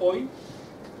 strategic point,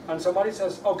 and somebody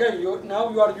says, okay, now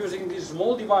you are using this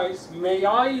small device, may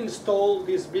I install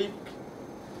this big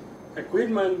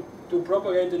equipment to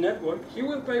propagate the network? He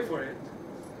will pay for it,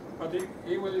 but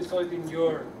he will install it in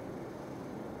your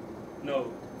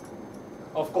node,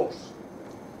 of course,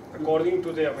 according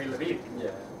to the availability. Yeah.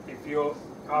 If you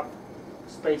have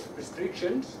space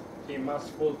restrictions, he must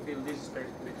fulfill this space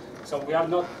restrictions. So we are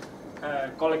not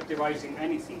collectivizing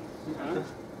anything.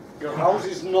 Your house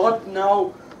is not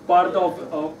now part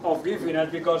of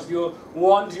Gifinet because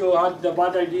once you had the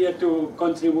bad idea to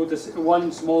contribute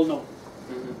one small node.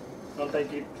 Don't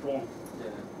take it wrong.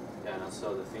 Yeah, and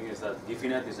also the thing is that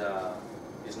Gifinet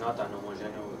is not an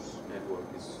homogeneous network.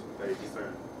 It's very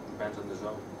different, depends on the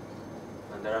zone.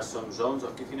 And there are some zones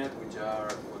of Gifinet which are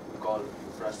what we call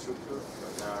infrastructure.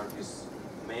 There are these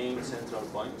main central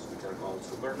points which are called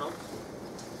supernodes,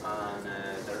 and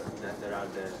there are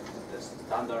the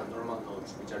standard normal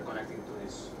nodes which are connecting to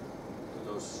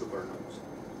those supernodes.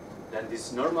 Then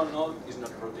this normal node is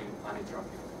not routing any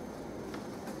traffic.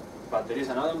 But there is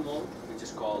another mode which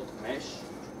is called mesh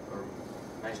or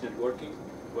mesh networking,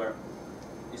 where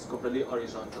it's completely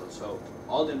horizontal. So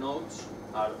all the nodes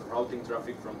are routing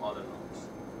traffic from other nodes.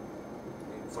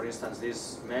 For instance,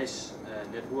 this mesh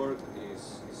network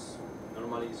is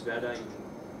normally better in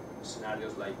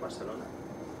scenarios like Barcelona,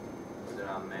 where there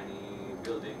are many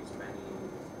buildings,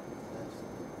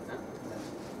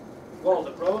 Well,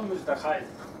 the problem is the height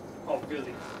of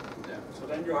buildings. Yeah. So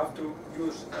then you have to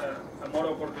use a more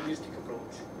opportunistic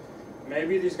approach.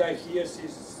 Maybe this guy here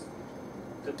sees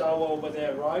the tower over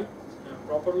there right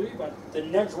properly, but the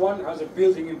next one has a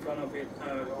building in front of him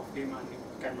and it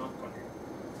cannot connect.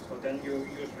 So then you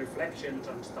use reflections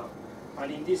and stuff.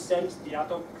 And in this sense, the ad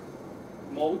hoc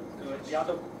mode, the ad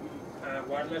hoc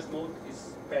wireless mode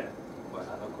is better. Well,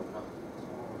 I don't know.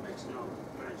 No,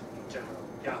 technology in general.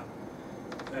 Yeah.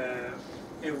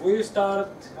 If we start,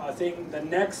 I think the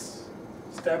next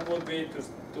step would be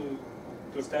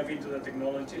to step into the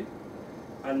technology,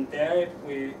 and there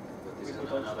we This is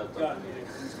could another also, topic.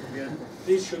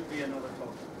 this should be another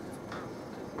topic.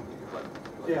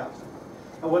 Yeah.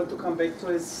 I want to come back to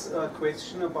his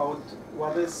question about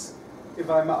what is if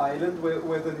I'm an island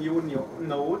with a new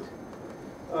node.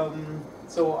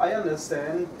 So I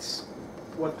understand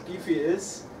what Giphy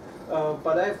is,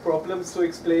 but I have problems to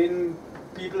explain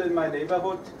people in my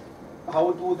neighborhood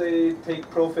how do they take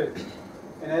profit.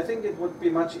 And I think it would be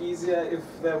much easier if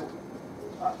there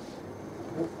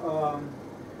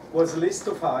was a list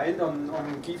to find on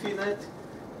GiphyNet,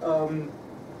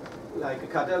 like a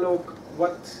catalog,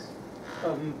 what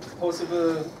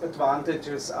possible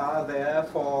advantages are there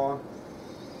for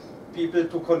people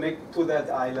to connect to that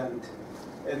island.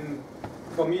 And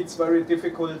for me it's very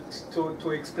difficult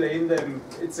to explain them.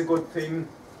 It's a good thing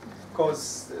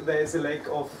because there is a lack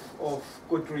of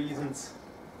good reasons.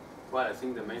 Well, I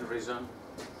think the main reason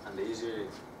and the easy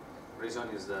reason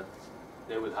is that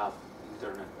they will have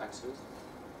internet access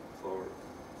for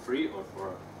free or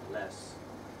for less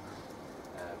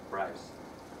price.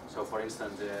 So for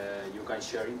instance, you can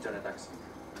share internet access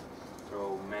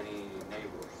through many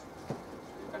neighbors.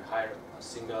 You can hire a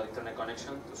single internet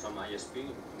connection to some ISP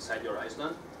inside your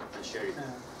island and share it.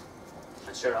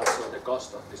 And share also the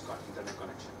cost of this internet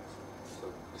connection. So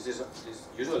this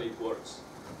usually it works.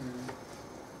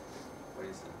 For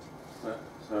instance.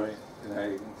 Sorry, can I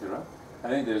interrupt? I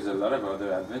think there's a lot of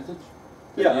other advantage.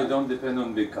 Yeah. You don't depend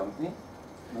on big company.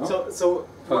 No? So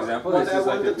For example, what this I is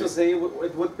like wanted a to big- say,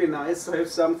 it would be nice to have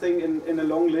something in a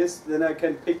long list, then I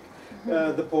can pick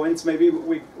the points. Maybe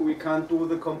we can't do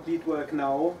the complete work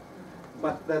now,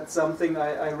 but that's something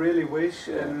I really wish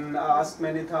and asked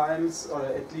many times, or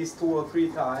at least 2 or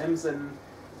 3 times, and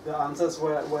the answers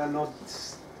were not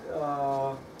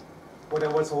what I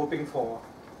was hoping for.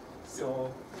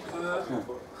 So.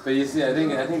 But you see, I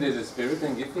think there's a spirit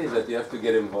in Giphy that you have to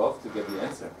get involved to get the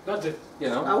answer. That's it. You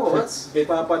know. I was, but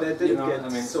I didn't You know, get. I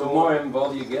mean, so the more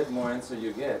involved you get, more answer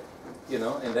you get. You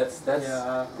know, and that's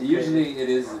Yeah, okay. usually it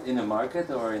is in a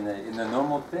market or in a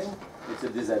normal thing. It's a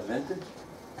disadvantage,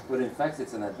 but in fact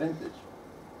it's an advantage.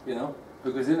 You know,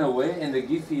 because in a way, in the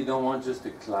Giphy you don't want just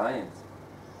a client,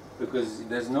 because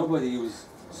there's nobody who's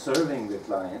serving the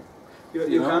client.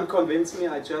 You know? can't convince me.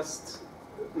 I just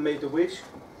made a wish.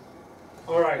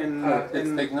 All right. Let's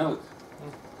take note.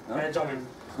 No? Benjamin.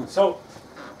 So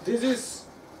this is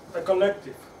a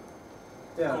collective.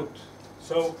 Yeah. Good.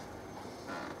 So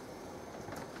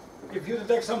if you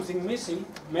detect something missing,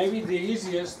 maybe the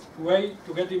easiest way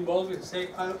to get involved is say,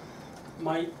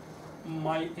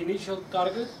 my initial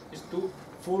target is to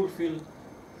fulfill.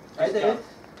 I this did. target.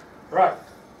 Right.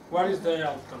 What is the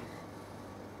outcome?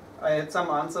 I had some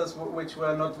answers which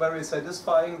were not very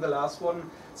satisfying, the last one.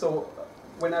 So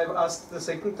when I asked the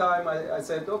second time, I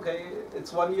said, okay,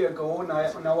 it's 1 year ago,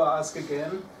 now I ask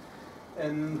again.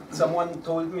 And someone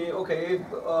told me, okay,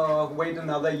 wait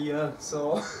another year.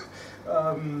 So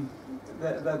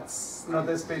that's not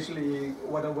especially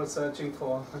what I was searching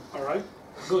for. All right.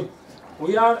 Good.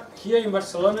 We are here in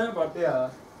Barcelona, but Yeah.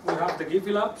 we have the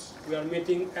Giphy Labs. We are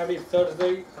meeting every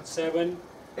Thursday at 7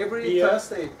 Every Yeah.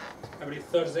 Thursday. every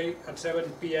Thursday at 7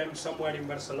 p.m. somewhere in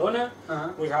Barcelona. Uh-huh.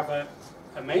 We have a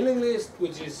mailing list,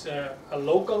 which is a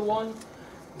local one.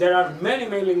 There are many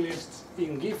mailing lists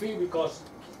in Giphy because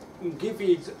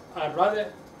Giphy is a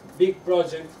rather big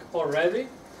project already.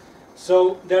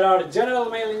 So there are general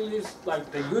mailing lists,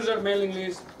 like the user mailing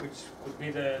list, which could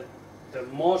be the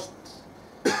most,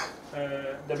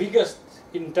 the biggest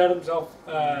in terms of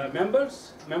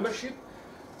membership.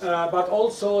 But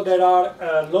also there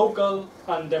are local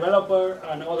and developer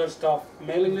and other stuff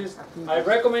mailing lists. I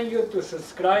recommend you to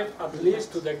subscribe at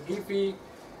least to the Giphy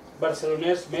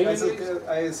Barcelona's mailing list.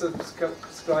 I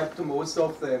subscribe to most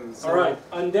of them. So, All right,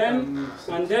 and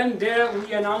then there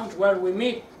we announce where we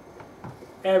meet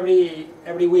every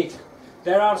week.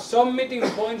 There are some meeting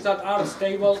points that are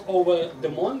stable over the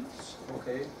months,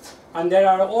 Okay. and there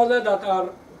are others that are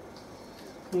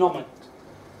nomad.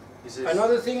 This is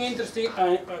Another thing interesting,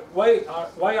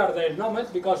 why are they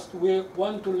nomad? Because we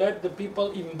want to let the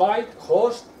people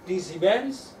host these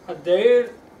events at their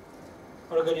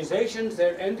organizations,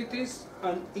 their entities,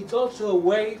 and it's also a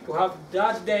way to have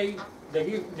that day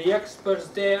the experts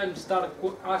there and start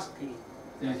asking.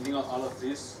 Yeah, I think all of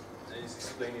this is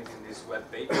explained in this web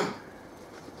page,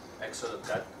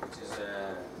 Exo.cat, which is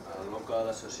a local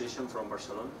association from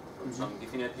Barcelona, from some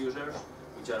GiphyNet users,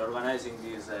 which are organizing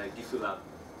this Giphy Lab.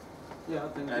 Yeah,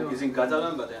 thank And you. it's in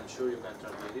Catalan, but I'm sure you can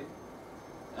translate it.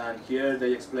 And here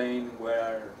they explain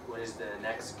where is the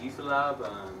next Giphy lab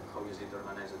and how is it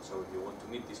organized. So if you want to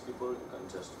meet these people, you can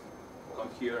just come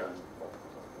here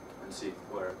and see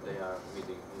where they are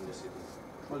meeting in the city.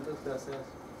 Muchas gracias.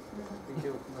 Thank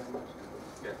you very much.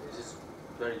 Yeah, this is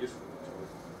very useful.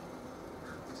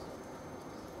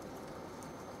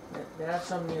 There are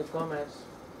some newcomers,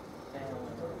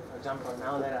 for example,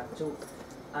 now there are 2,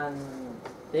 and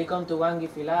they come to one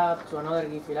Giphy lab, to another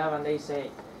Giphy lab, and they say,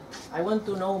 I want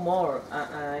to know more,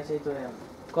 and I say to them,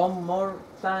 come more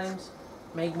times,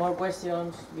 make more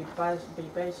questions, be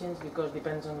patient, because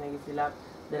depends on the Giphy lab.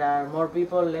 There are more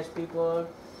people, less people,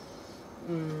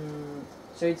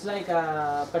 so it's like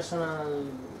a personal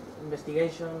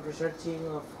investigation, researching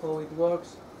of how it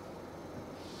works.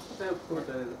 I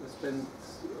spent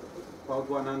about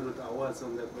 100 hours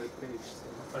on that web page.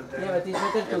 So. Yeah, but it's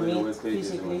better to meet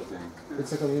physically.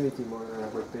 It's a community more than a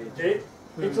web page.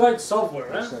 It's like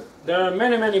software. Eh? There are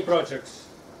many projects,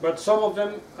 but some of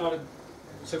them are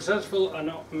successful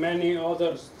and many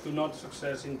others do not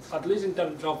success, at least in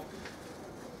terms of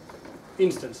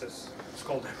instances, let's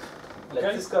call them.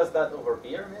 Let's discuss that over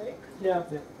beer, maybe? Yeah.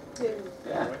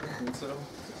 Yeah. So,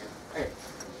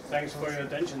 Thanks for your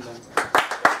attention then.